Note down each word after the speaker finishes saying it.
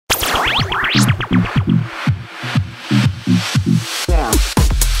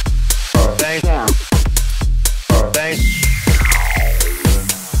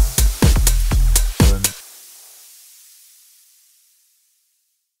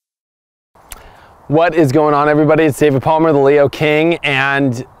What is going on, everybody? It's David Palmer, the Leo King,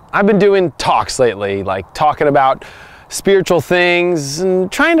 and I've been doing talks lately, like talking about spiritual things and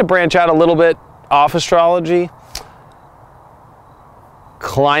trying to branch out a little bit off astrology.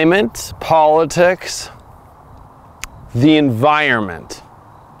 Climate, politics, the environment.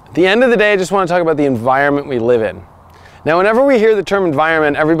 At the end of the day, I just want to talk about the environment we live in. Now, whenever we hear the term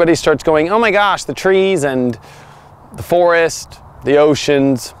environment, everybody starts going, oh my gosh, the trees and the forest, the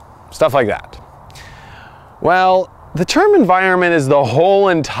oceans, stuff like that. Well, the term environment is the whole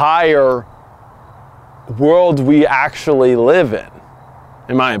entire world we actually live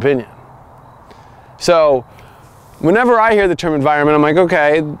in my opinion. So, whenever I hear the term environment, I'm like,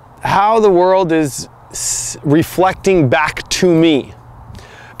 okay, how the world is reflecting back to me.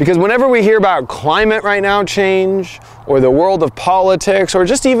 Because whenever we hear about climate right now change, or the world of politics, or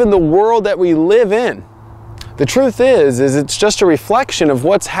just even the world that we live in, the truth is it's just a reflection of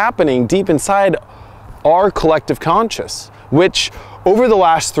what's happening deep inside our collective conscious, which over the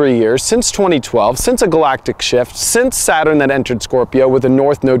last 3 years, since 2012, since a galactic shift, since Saturn that entered Scorpio with a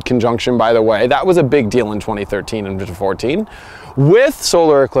North Node conjunction, by the way, that was a big deal in 2013 and 2014, with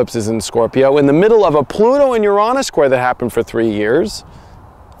solar eclipses in Scorpio, in the middle of a Pluto and Uranus square that happened for 3 years,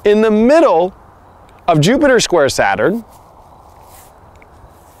 in the middle of Jupiter square Saturn.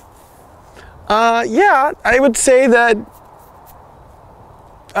 Yeah, I would say that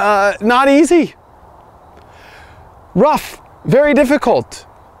not easy. Rough, very difficult,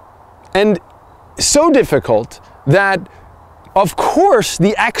 and so difficult that, of course,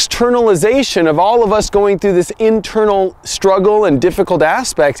 the externalization of all of us going through this internal struggle and difficult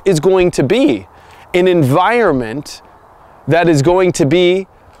aspects is going to be an environment that is going to be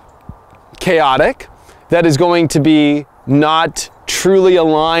chaotic, that is going to be not truly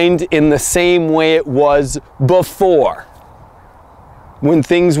aligned in the same way it was before, when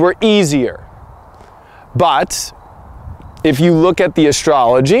things were easier. But if you look at the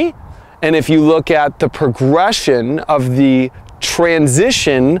astrology, and if you look at the progression of the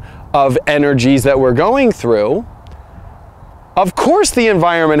transition of energies that we're going through, of course the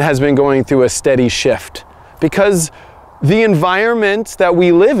environment has been going through a steady shift, because the environment that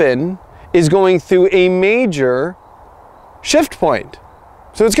we live in is going through a major shift point.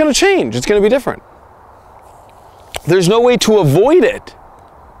 So it's going to change, it's going to be different. There's no way to avoid it.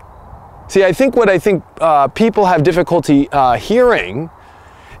 See, I think what people have difficulty hearing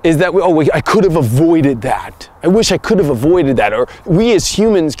is that, I could have avoided that. I wish I could have avoided that. Or we as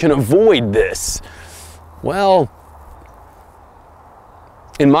humans can avoid this. Well,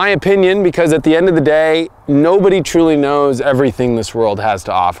 in my opinion, because at the end of the day, nobody truly knows everything this world has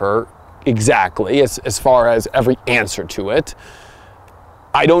to offer exactly, as far as every answer to it.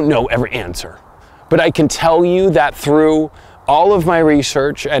 I don't know every answer. But I can tell you that through all of my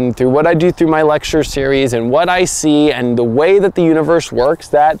research and through what I do through my lecture series and what I see and the way that the universe works,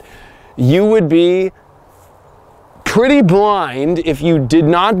 that you would be pretty blind if you did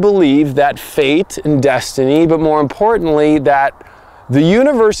not believe that fate and destiny, but more importantly, that the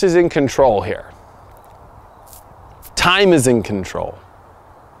universe is in control here. Time is in control.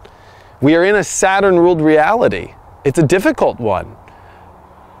 We are in a Saturn-ruled reality. It's a difficult one.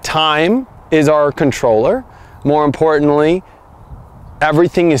 Time is our controller. More importantly,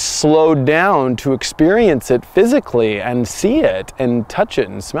 everything is slowed down to experience it physically and see it and touch it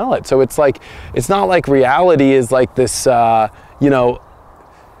and smell it. So it's like, it's not like reality is like this, other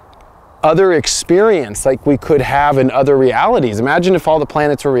experience like we could have in other realities. Imagine if all the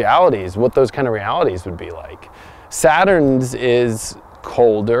planets were realities, what those kind of realities would be like. Saturn's is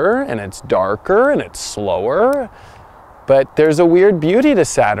colder and it's darker and it's slower, but there's a weird beauty to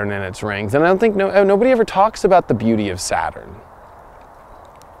Saturn and its rings, and I don't think nobody ever talks about the beauty of Saturn.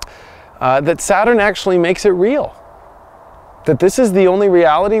 That Saturn actually makes it real. That this is the only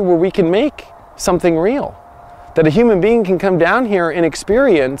reality where we can make something real. That a human being can come down here and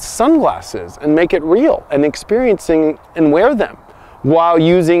experience sunglasses and make it real, and experiencing and wear them while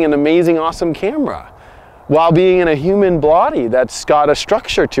using an amazing, awesome camera, while being in a human body that's got a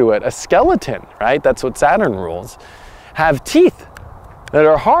structure to it, a skeleton, right? That's what Saturn rules. Have teeth that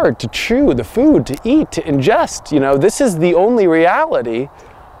are hard to chew, the food to eat, to ingest. You know, this is the only reality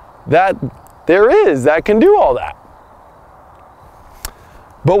that there is that can do all that.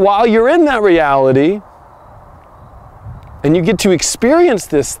 But while you're in that reality and you get to experience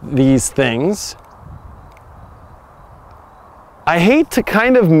these things, I hate to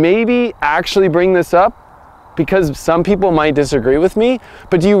kind of maybe actually bring this up because some people might disagree with me,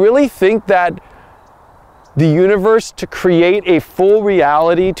 but do you really think that the universe, to create a full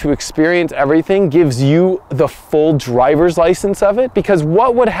reality, to experience everything, gives you the full driver's license of it? Because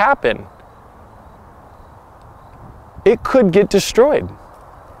what would happen it could get destroyed.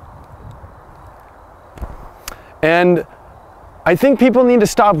 And I think people need to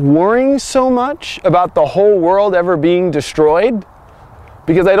stop worrying so much about the whole world ever being destroyed,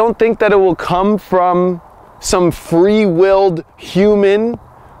 because I don't think that it will come from some free-willed human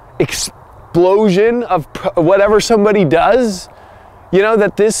explosion of whatever somebody does. You know,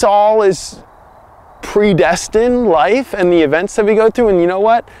 that this all is predestined life and the events that we go through. And you know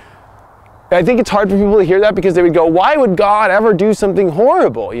what? I think it's hard for people to hear that, because they would go, why would God ever do something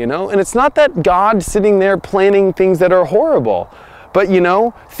horrible, you know? And it's not that God's sitting there planning things that are horrible, but, you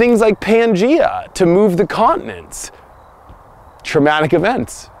know, things like Pangea to move the continents, traumatic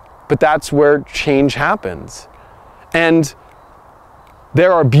events. But that's where change happens. And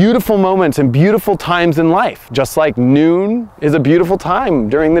there are beautiful moments and beautiful times in life, just like noon is a beautiful time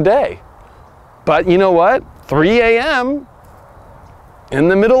during the day. But you know what? 3 a.m. in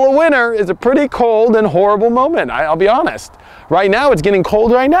the middle of winter is a pretty cold and horrible moment. I'll be honest. Right now, it's getting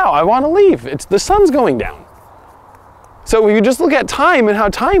cold right now. I want to leave. The sun's going down. So if you just look at time and how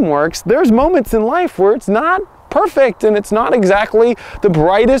time works, there's moments in life where it's not perfect and it's not exactly the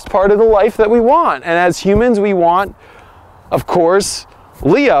brightest part of the life that we want. And as humans, we want, of course,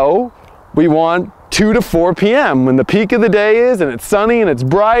 Leo, we want 2 to 4 p.m. when the peak of the day is, and it's sunny and it's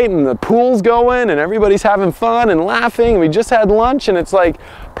bright and the pool's going and everybody's having fun and laughing. We just had lunch and it's like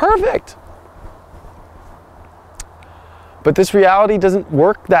perfect. But this reality doesn't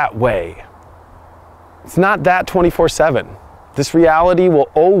work that way. It's not that 24/7. This reality will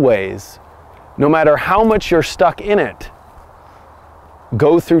always, no matter how much you're stuck in it,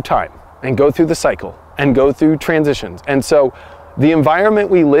 go through time and go through the cycle and go through transitions. And so the environment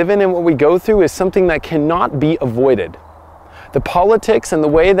we live in and what we go through is something that cannot be avoided. The politics and the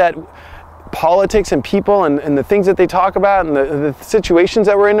way that politics and people and the things that they talk about and the situations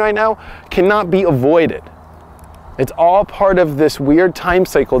that we're in right now cannot be avoided. It's all part of this weird time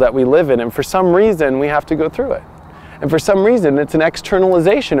cycle that we live in, and for some reason we have to go through it. And for some reason it's an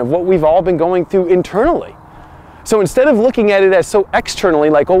externalization of what we've all been going through internally. So instead of looking at it as so externally,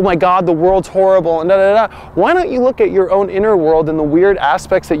 like, oh my God, the world's horrible, and da da da, why don't you look at your own inner world and the weird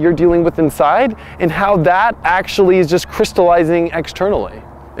aspects that you're dealing with inside and how that actually is just crystallizing externally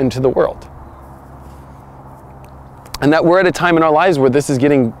into the world. And that we're at a time in our lives where this is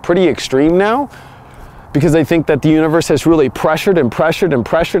getting pretty extreme now, because I think that the universe has really pressured and pressured and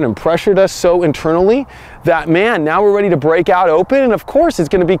pressured and pressured us so internally that, man, now we're ready to break out open. And of course it's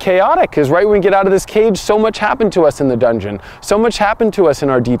going to be chaotic, because right when we get out of this cage, so much happened to us in the dungeon. So much happened to us in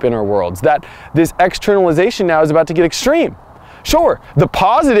our deep inner worlds that this externalization now is about to get extreme. Sure, the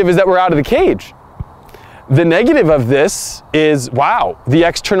positive is that we're out of the cage. The negative of this is, wow, the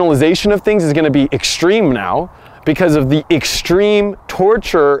externalization of things is going to be extreme now, because of the extreme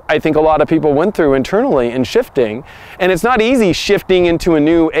torture I think a lot of people went through internally in shifting. And it's not easy shifting into a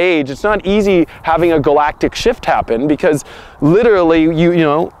new age. It's not easy having a galactic shift happen, because literally, you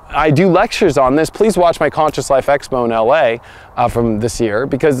know, I do lectures on this. Please watch my Conscious Life Expo in LA from this year,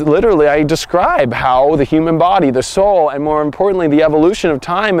 because literally I describe how the human body, the soul, and more importantly, the evolution of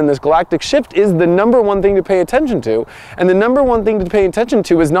time and this galactic shift is the number one thing to pay attention to. And the number one thing to pay attention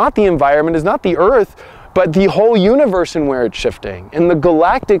to is not the environment, is not the earth, but the whole universe and where it's shifting, and the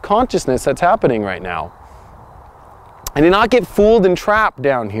galactic consciousness that's happening right now. And to not get fooled and trapped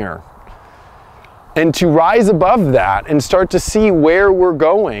down here. And to rise above that and start to see where we're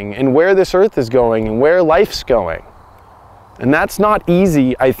going and where this earth is going and where life's going. And that's not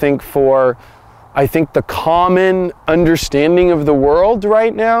easy, I think, for the common understanding of the world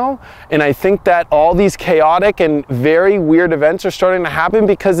right now. And I think that all these chaotic and very weird events are starting to happen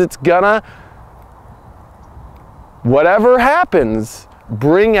because it's gonna, whatever happens,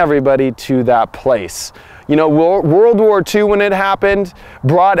 bring everybody to that place. You know, World War II, when it happened,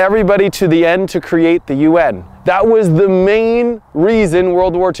 brought everybody to the end to create the UN. That was the main reason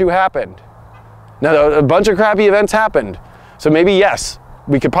World War II happened. Now, a bunch of crappy events happened. So maybe, yes,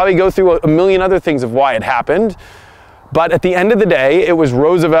 we could probably go through a million other things of why it happened. But at the end of the day, it was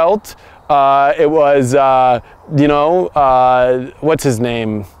Roosevelt. It was, what's his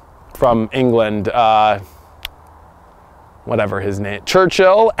name from England? Whatever his name,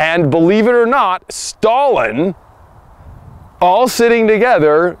 Churchill, and believe it or not, Stalin, all sitting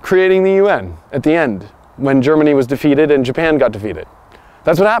together creating the UN at the end when Germany was defeated and Japan got defeated.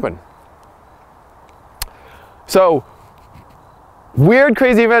 That's what happened. So weird,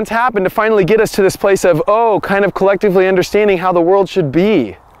 crazy events happen to finally get us to this place of, kind of collectively understanding how the world should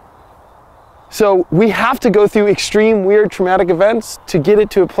be. So we have to go through extreme, weird, traumatic events to get it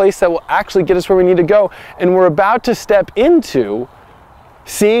to a place that will actually get us where we need to go. And we're about to step into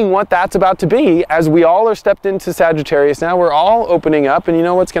seeing what that's about to be as we all are stepped into Sagittarius now. We're all opening up, and you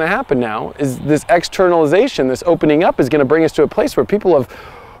know what's going to happen now is this externalization, this opening up is going to bring us to a place where people have,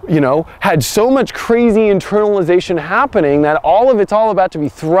 you know, had so much crazy internalization happening that it's all about to be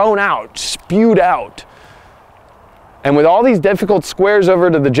thrown out, spewed out. And with all these difficult squares over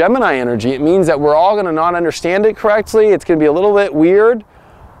to the Gemini energy, it means that we're all going to not understand it correctly. It's going to be a little bit weird.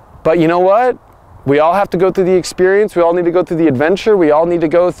 But you know what? We all have to go through the experience. We all need to go through the adventure. We all need to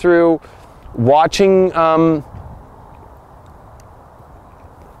go through watching. I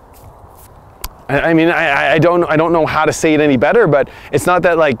mean, I don't know how to say it any better, but it's not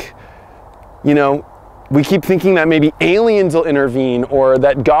that, like, you know, we keep thinking that maybe aliens will intervene or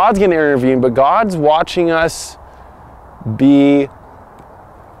that God's going to intervene, but God's watching us be,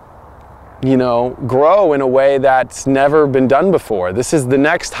 you know, grow in a way that's never been done before. This is the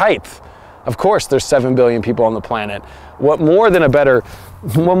next height. Of course, there's 7 billion people on the planet. What more than a better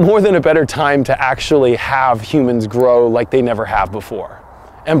time to actually have humans grow like they never have before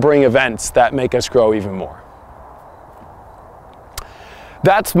and bring events that make us grow even more.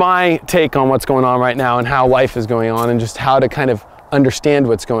 That's my take on what's going on right now and how life is going on and just how to kind of understand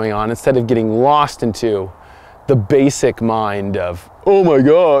what's going on instead of getting lost into the basic mind of, oh my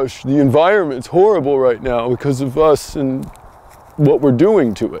gosh, the environment's horrible right now because of us and what we're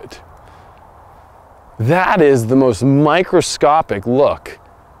doing to it. That is the most microscopic look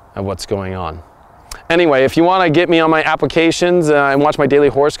at what's going on. Anyway, if you want to get me on my applications and watch my daily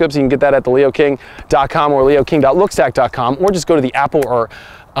horoscopes, you can get that at theleoking.com or leoking.lookstack.com, or just go to the Apple or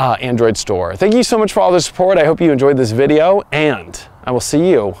Android store. Thank you so much for all the support. I hope you enjoyed this video, and I will see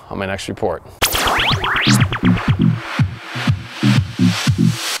you on my next report.